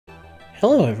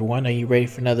Hello everyone, are you ready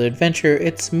for another adventure?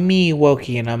 It's me,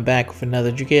 Wokey, and I'm back with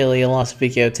another Dragalia Lost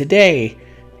video today,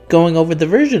 going over the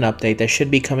version update that should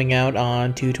be coming out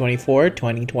on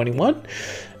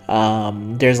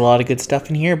 2/24/2021. There's a lot of good stuff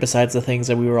in here besides the things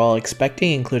that we were all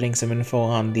expecting, including some info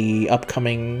on the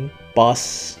upcoming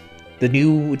boss, the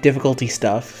new difficulty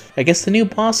stuff. I guess the new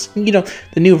boss, the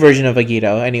new version of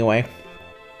Agito, anyway.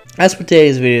 As for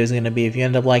today's video is going to be, if you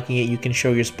end up liking it, you can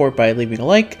show your support by leaving a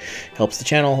like. Helps the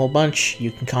channel a whole bunch.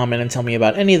 You can comment and tell me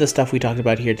about any of the stuff we talked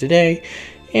about here today.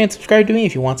 And subscribe to me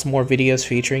if you want some more videos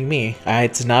featuring me.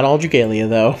 It's not all Dragalia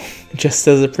though, just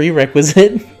as a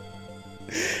prerequisite.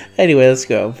 Anyway, let's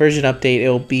go. Version update, it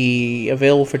will be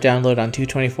available for download on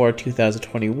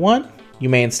 2/24/2021. You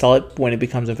may install it when it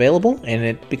becomes available, and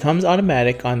it becomes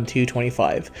automatic on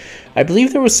 2/25. I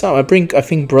believe there was some, I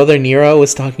think Brother Nero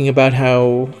was talking about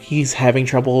how he's having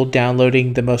trouble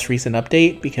downloading the most recent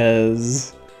update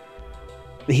because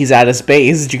he's out of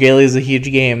space. Dragalia is a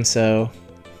huge game, so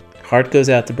heart goes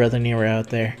out to Brother Nero out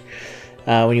there.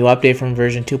 When you update from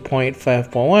version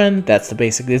 2.5.1,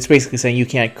 it's basically saying you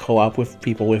can't co-op with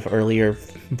people with earlier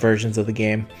versions of the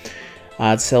game.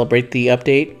 To celebrate the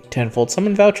update, 10-fold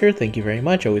summon voucher, thank you very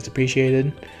much, always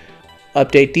appreciated.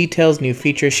 Update details, new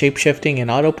features, shapeshifting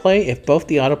and autoplay. If both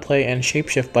the autoplay and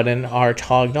shapeshift button are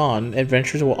togged on,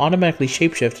 adventurers will automatically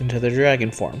shapeshift into their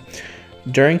dragon form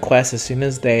during quests as soon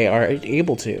as they are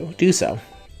able to do so.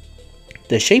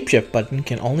 The shapeshift button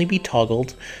can only be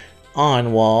toggled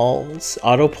on while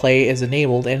autoplay is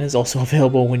enabled and is also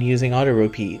available when using auto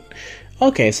repeat.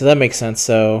 Okay, so that makes sense.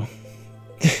 So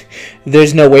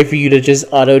there's no way for you to just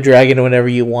auto dragon whenever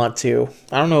you want to.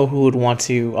 I don't know who would want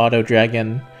to auto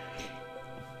dragon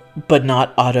but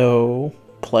not auto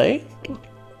play.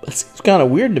 That seems kind of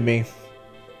weird to me.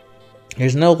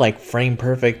 There's no like frame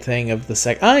perfect thing of the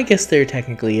second. I guess there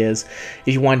technically is.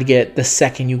 If you wanted to get the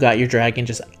second you got your dragon,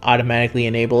 just automatically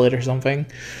enable it or something.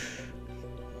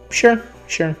 Sure.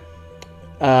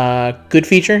 Good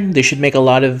feature. They should make a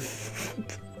lot of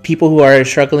people who are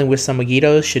struggling with some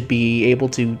Agitos should be able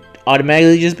to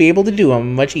automatically just be able to do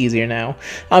them much easier now.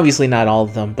 Obviously not all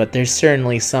of them, but there's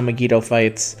certainly some Agito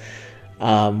fights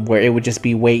where it would just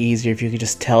be way easier if you could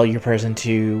just tell your person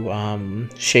to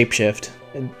shapeshift.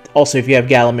 And also, if you have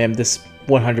Galamim, this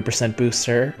 100% boosts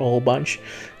her a whole bunch.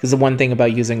 Because the one thing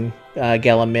about using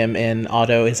Galamim in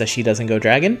auto is that she doesn't go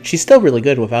dragon. She's still really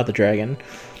good without the dragon,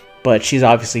 but she's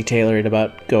obviously tailored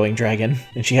about going dragon,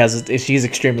 and she's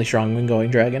extremely strong when going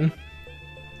dragon.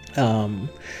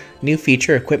 New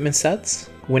feature, equipment sets.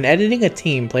 When editing a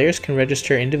team, players can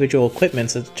register individual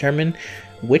equipments to determine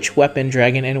which weapon,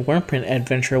 dragon, and wyrmprint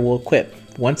adventurer will equip.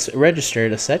 Once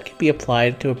registered, a set can be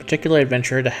applied to a particular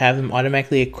adventurer to have them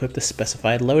automatically equip the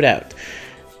specified loadout.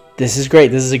 This is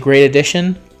great. This is a great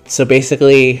addition. So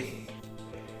basically,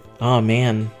 oh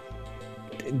man,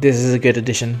 this is a good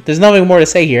addition. There's nothing more to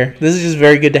say here. This is just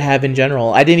very good to have in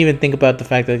general. I didn't even think about the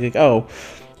fact that, like, oh,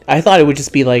 I thought it would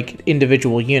just be like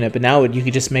individual unit, but now you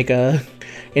could just make a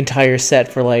entire set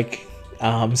for like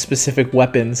specific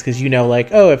weapons, because like,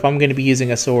 oh, if I'm going to be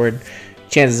using a sword,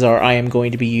 chances are I am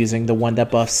going to be using the one that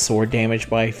buffs sword damage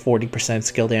by 40%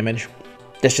 skill damage.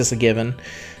 That's just a given.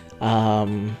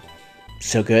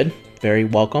 So good, very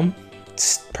welcome.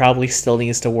 Probably still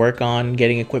needs to work on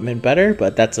getting equipment better,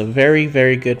 but that's a very,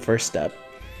 very good first step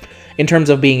in terms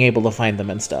of being able to find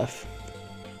them and stuff.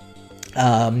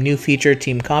 New feature,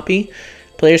 team copy.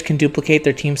 Players can duplicate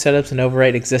their team setups and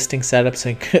overwrite existing setups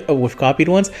with copied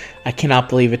ones. I cannot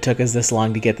believe it took us this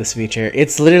long to get this feature.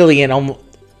 It's literally in almost...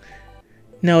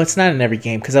 No, it's not in every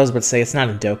game, because I was about to say it's not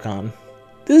in Dokkan.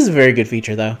 This is a very good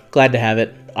feature, though. Glad to have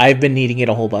it. I've been needing it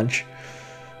a whole bunch.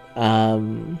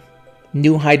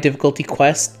 New high difficulty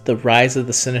quest, The Rise of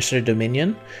the Sinister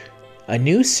Dominion. A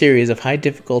new series of high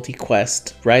difficulty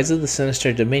quest, Rise of the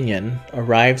Sinister Dominion,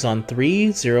 arrives on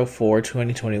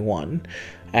 3/04/2021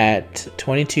 at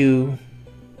 22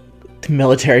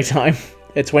 military time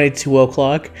at 22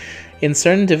 o'clock. In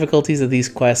certain difficulties of these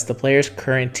quests, the player's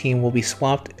current team will be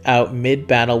swapped out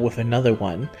mid-battle with another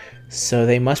one, so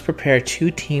they must prepare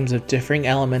two teams of differing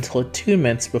elemental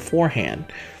attunements beforehand.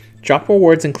 Drop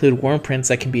rewards include wyrmprints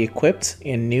that can be equipped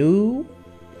in new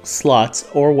slots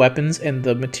or weapons, and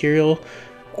the material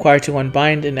required to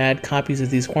unbind and add copies of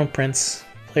these wyrmprints.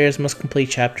 Players must complete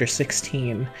Chapter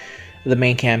 16 of the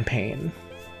main campaign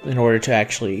in order to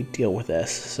actually deal with this.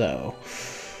 So,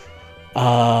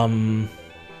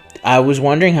 I was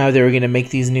wondering how they were going to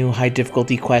make these new high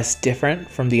difficulty quests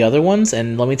different from the other ones,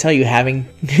 and let me tell you,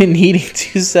 needing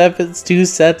two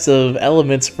sets of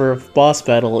elements for a boss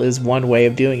battle is one way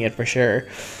of doing it for sure.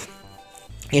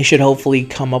 It should hopefully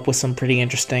come up with some pretty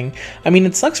interesting... I mean,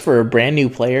 it sucks for a brand new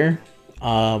player.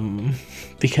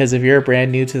 Because if you're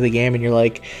brand new to the game and you're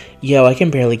like, yo, I can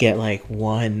barely get like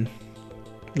one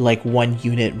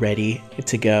unit ready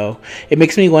to go, it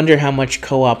makes me wonder how much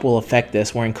co-op will affect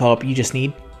this, where in co-op you just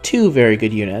need 2 very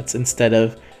good units instead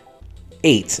of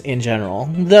 8 in general.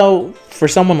 Though for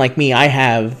someone like me, I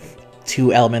have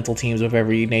 2 elemental teams of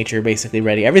every nature basically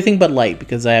ready, everything but light,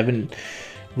 because I haven't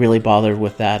really bothered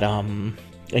with that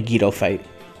Agito fight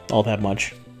all that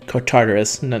much.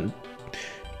 Tartarus,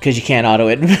 because you can't auto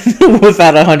it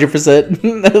without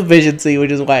 100% efficiency,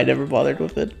 which is why I never bothered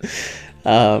with it.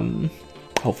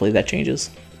 Hopefully that changes.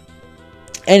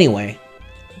 Anyway,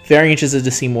 very interested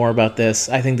to see more about this.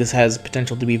 I think this has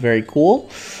potential to be very cool.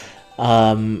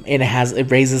 And it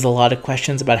raises a lot of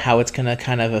questions about how it's gonna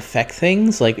kind of affect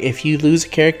things. Like, if you lose a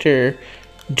character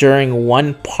during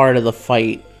one part of the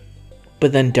fight,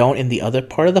 but then don't in the other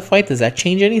part of the fight, does that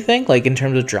change anything? Like, in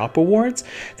terms of drop rewards?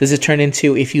 Does it turn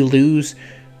into, if you lose,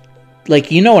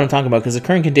 like, you know what I'm talking about, because the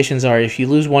current conditions are, if you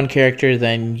lose one character,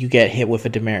 then you get hit with a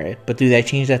demerit. But do they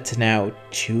change that to now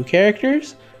 2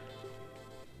 characters?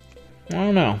 I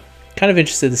don't know. Kind of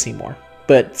interested to see more.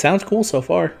 But sounds cool so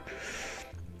far.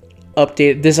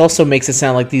 Update. This also makes it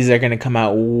sound like these are going to come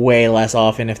out way less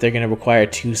often if they're going to require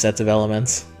 2 sets of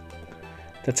elements.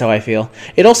 That's how I feel.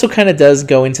 It also kind of does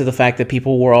go into the fact that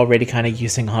people were already kind of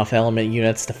using half-element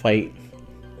units to fight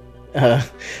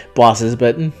bosses,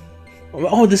 but...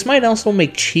 Oh, this might also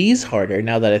make cheese harder,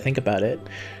 now that I think about it.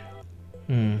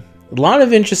 A lot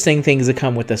of interesting things that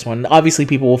come with this one. Obviously,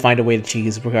 people will find a way to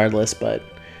cheese regardless, but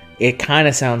it kind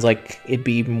of sounds like it'd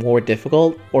be more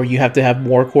difficult, or you have to have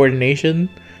more coordination.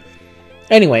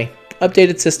 Anyway,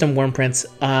 updated system worm prints.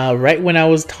 Right when I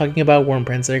was talking about worm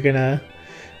prints, they're gonna...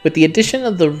 With the addition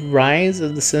of the Rise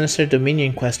of the Sinister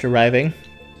Dominion quest arriving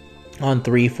on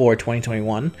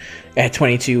 3/4/2021 at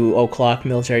 22 o'clock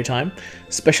military time,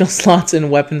 special slots and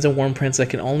weapons and worm prints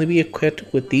that can only be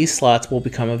equipped with these slots will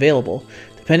become available.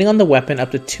 Depending on the weapon,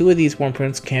 up to 2 of these worm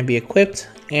prints can be equipped,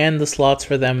 and the slots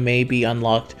for them may be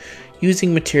unlocked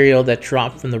using material that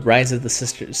dropped from the Rise of the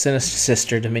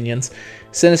Sinister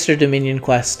Dominion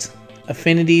quest.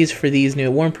 Affinities for these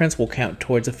new worm prints will count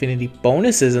towards affinity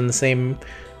bonuses in the same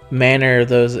manner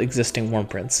those existing worm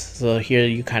prints. So here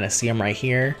you kind of see them right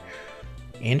here.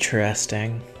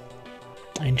 Interesting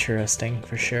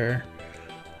for sure.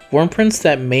 Worm prints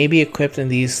that may be equipped in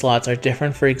these slots are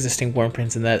different for existing worm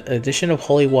prints in that addition of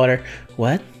holy water.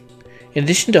 What? In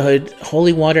addition to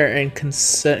holy water and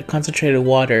concentrated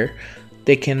water,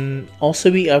 they can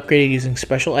also be upgraded using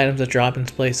special items that drop in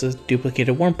place of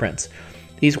duplicated worm prints.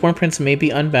 These worm prints may be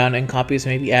unbound and copies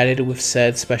may be added with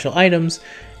said special items,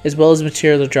 as well as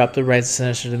material to drop the Rise of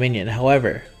Sinister Dominion.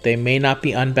 However, they may not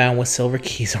be unbound with silver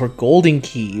keys or golden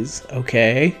keys.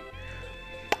 Okay.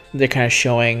 They're kind of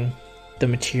showing the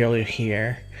material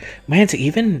here. Man, to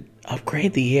even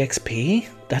upgrade the EXP?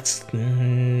 That's...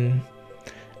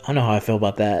 I don't know how I feel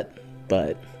about that,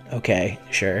 but okay,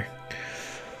 sure.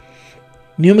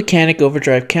 New mechanic,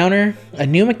 Overdrive Counter. A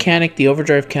new mechanic, the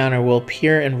Overdrive Counter, will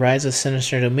appear in Rise of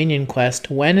Sinister Dominion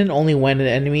quest when and only when an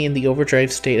enemy in the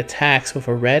overdrive state attacks with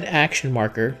a red action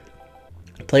marker.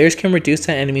 Players can reduce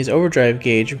that enemy's overdrive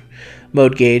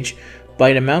mode gauge by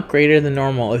an amount greater than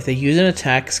normal if they use an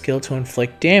attack skill to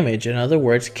inflict damage. In other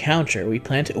words, counter. We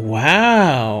plan to...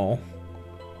 Wow!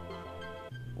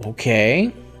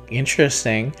 Okay.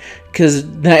 Interesting. Because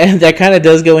that kind of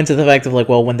does go into the fact of, like,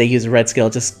 well, when they use a red skill,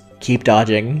 just keep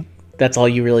dodging. That's all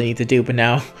you really need to do. But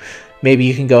now, maybe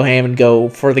you can go ham and go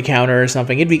for the counter or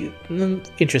something. It'd be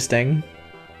interesting.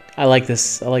 I like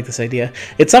this. I like this idea.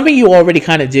 It's something you already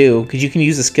kind of do, because you can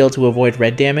use a skill to avoid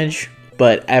red damage.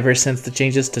 But ever since the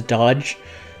changes to dodge,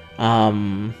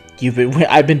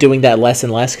 I've been doing that less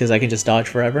and less because I can just dodge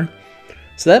forever.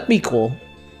 So that'd be cool.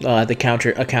 A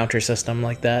counter system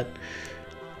like that.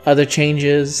 Other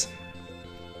changes.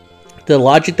 The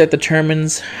logic that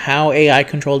determines how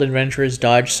AI-controlled adventurers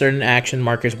dodge certain action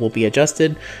markers will be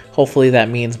adjusted. Hopefully that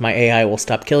means my AI will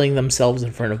stop killing themselves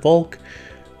in front of Volk.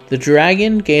 The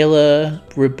Dragalia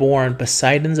Reborn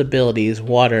Poseidon's abilities,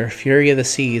 Water, Fury of the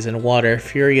Seas, and Water,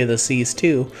 Fury of the Seas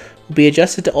 2, will be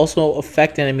adjusted to also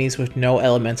affect enemies with no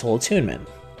elemental attunement.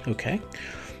 Okay.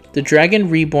 The Dragon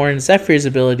Reborn Zephyr's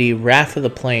ability, Wrath of the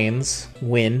Plains,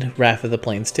 Wind, Wrath of the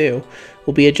Plains 2,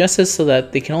 will be adjusted so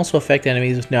that they can also affect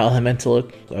enemies with no elemental...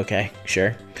 Okay,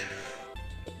 sure.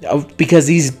 Because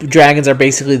these dragons are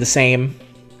basically the same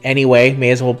anyway,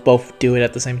 may as well both do it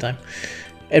at the same time.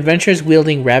 Adventurers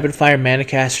wielding Rapid Fire Mana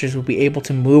Casters will be able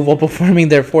to move while performing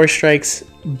their Force Strikes.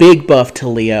 Big buff to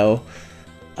Leo.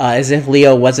 As if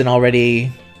Leo wasn't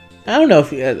already... I don't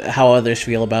know how others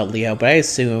feel about Leo, but I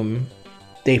assume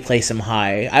they place him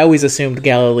high. I always assumed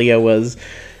Galileo was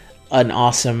an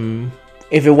awesome...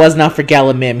 If it was not for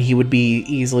Galamim, he would be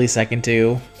easily second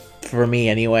to, for me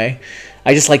anyway.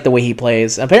 I just like the way he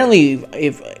plays. Apparently,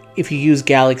 if you use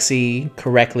Galaxy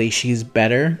correctly, she's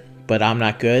better, but I'm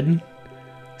not good.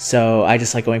 So I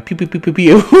just like going pew pew pew pew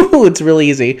pew. It's really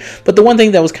easy. But the one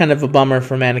thing that was kind of a bummer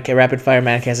for rapid fire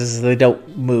Manacasters is they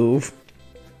don't move.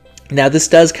 Now this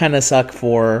does kind of suck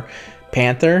for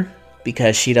Panther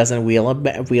because she doesn't wield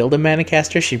a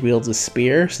Manacaster. She wields a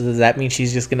spear. So does that mean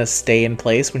she's just gonna stay in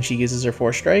place when she uses her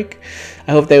Force Strike?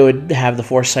 I hope they would have the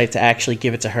foresight to actually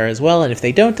give it to her as well. And if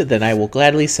they don't, then I will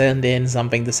gladly send in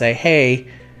something to say, hey,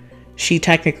 she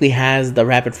technically has the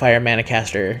rapid fire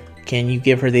Manacaster. Can you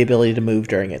give her the ability to move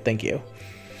during it? Thank you.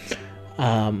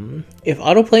 If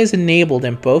autoplay is enabled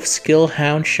and both Skill,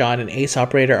 Hound Shot, and Ace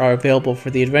Operator are available for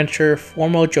the adventurer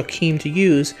Formo Joachim to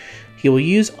use, he will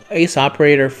use Ace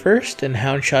Operator first and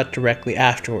Hound Shot directly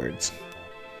afterwards.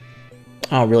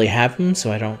 I don't really have him,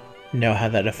 so I don't know how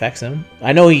that affects him.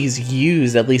 I know he's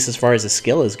used, at least as far as his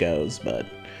skill goes, but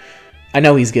I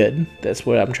know he's good. That's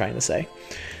what I'm trying to say.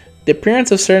 The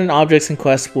appearance of certain objects and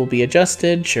quests will be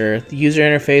adjusted. Sure, the user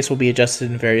interface will be adjusted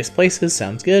in various places.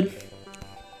 Sounds good.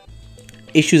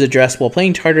 Issues addressed while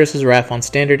playing Tartarus' Wrath on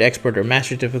Standard, Expert, or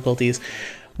Master difficulties.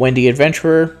 When the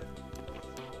adventurer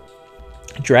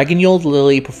Dragonyold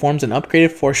Lily performs an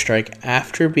upgraded Force Strike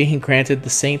after being granted the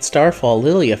Saint Starfall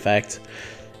Lily effect,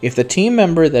 if the team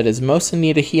member that is most in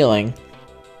need of healing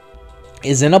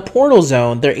is in a portal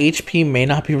zone, their HP may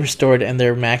not be restored and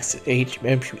their max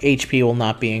HP will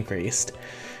not be increased.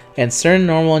 And certain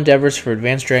normal endeavors for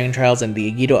Advanced Dragon Trials and the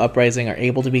Agido Uprising are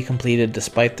able to be completed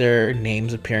despite their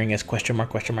names appearing as question mark,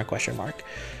 question mark, question mark.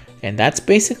 And that's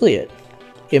basically it.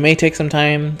 It may take some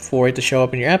time for it to show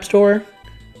up in your App Store.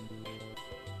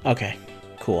 Okay,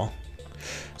 cool.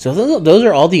 So those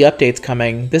are all the updates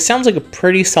coming. This sounds like a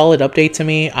pretty solid update to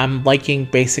me. I'm liking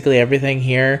basically everything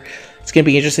here. It's going to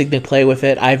be interesting to play with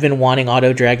it. I've been wanting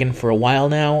Auto Dragon for a while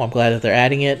now. I'm glad that they're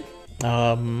adding it.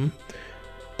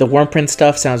 The Wormprint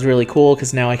stuff sounds really cool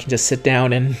because now I can just sit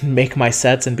down and make my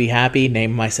sets and be happy,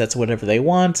 name my sets whatever they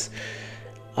want.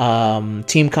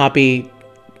 Team Copy,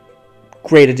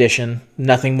 great addition.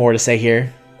 Nothing more to say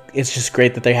here. It's just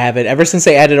great that they have it. Ever since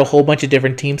they added a whole bunch of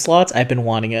different team slots, I've been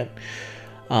wanting it.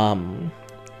 And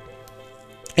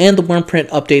the Wormprint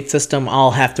update system,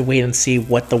 I'll have to wait and see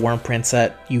what the Wormprints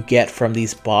that you get from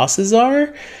these bosses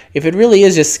are. If it really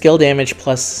is just skill damage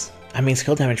plus... I mean,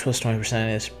 skill damage plus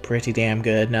 20% is pretty damn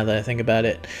good now that I think about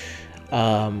it.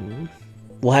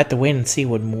 We'll have to wait and see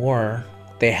what more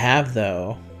they have,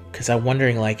 though. Because I'm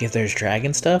wondering, like, if there's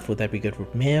dragon stuff, would that be good for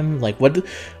Mim? Like, what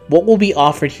will be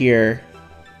offered here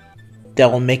that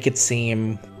will make it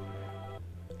seem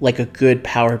like a good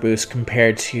power boost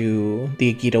compared to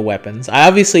the Agido weapons?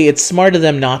 Obviously, it's smart of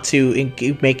them not to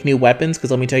make new weapons,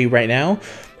 because let me tell you right now,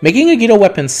 making Agido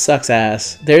weapons sucks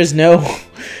ass. There's no...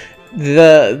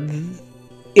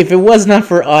 If it was not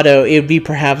for auto, it would be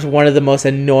perhaps one of the most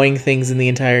annoying things in the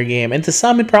entire game. And to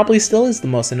some, it probably still is the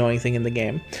most annoying thing in the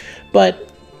game. But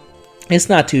it's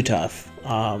not too tough.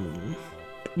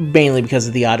 Mainly because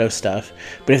of the auto stuff.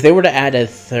 But if they were to add a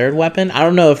third weapon, I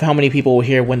don't know if how many people will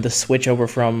hear when the switch over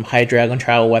from High Dragon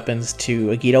Trial weapons to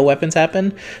Agido weapons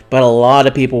happened, but a lot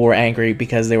of people were angry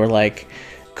because they were like,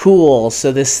 cool,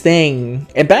 so this thing...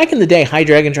 And back in the day, High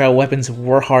Dragon Trial weapons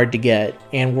were hard to get,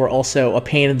 and were also a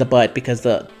pain in the butt because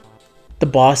the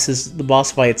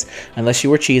boss fights, unless you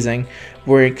were cheesing,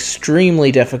 were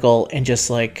extremely difficult and just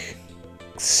like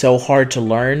so hard to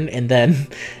learn. And then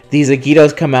these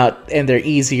Agidos come out and they're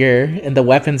easier and the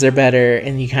weapons are better,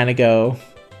 and you kind of go,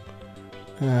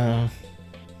 oh,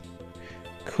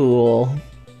 cool,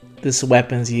 this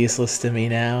weapon's useless to me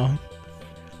now.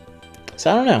 So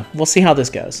I don't know. We'll see how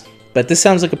this goes. But this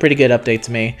sounds like a pretty good update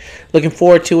to me. Looking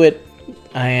forward to it.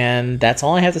 And that's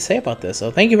all I have to say about this.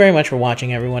 So thank you very much for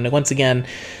watching, everyone. And once again,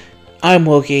 I'm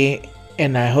Wokey,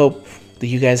 and I hope that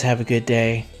you guys have a good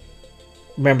day.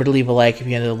 Remember to leave a like if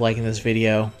you ended up liking this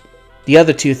video. The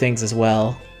other two things as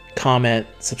well. Comment,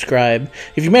 subscribe.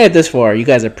 If you made it this far, you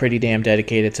guys are pretty damn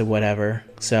dedicated to whatever.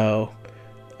 So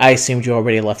I assumed you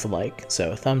already left a like.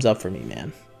 So thumbs up for me,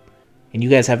 man. And you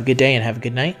guys have a good day and have a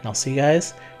good night, and I'll see you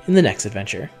guys in the next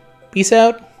adventure. Peace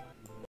out!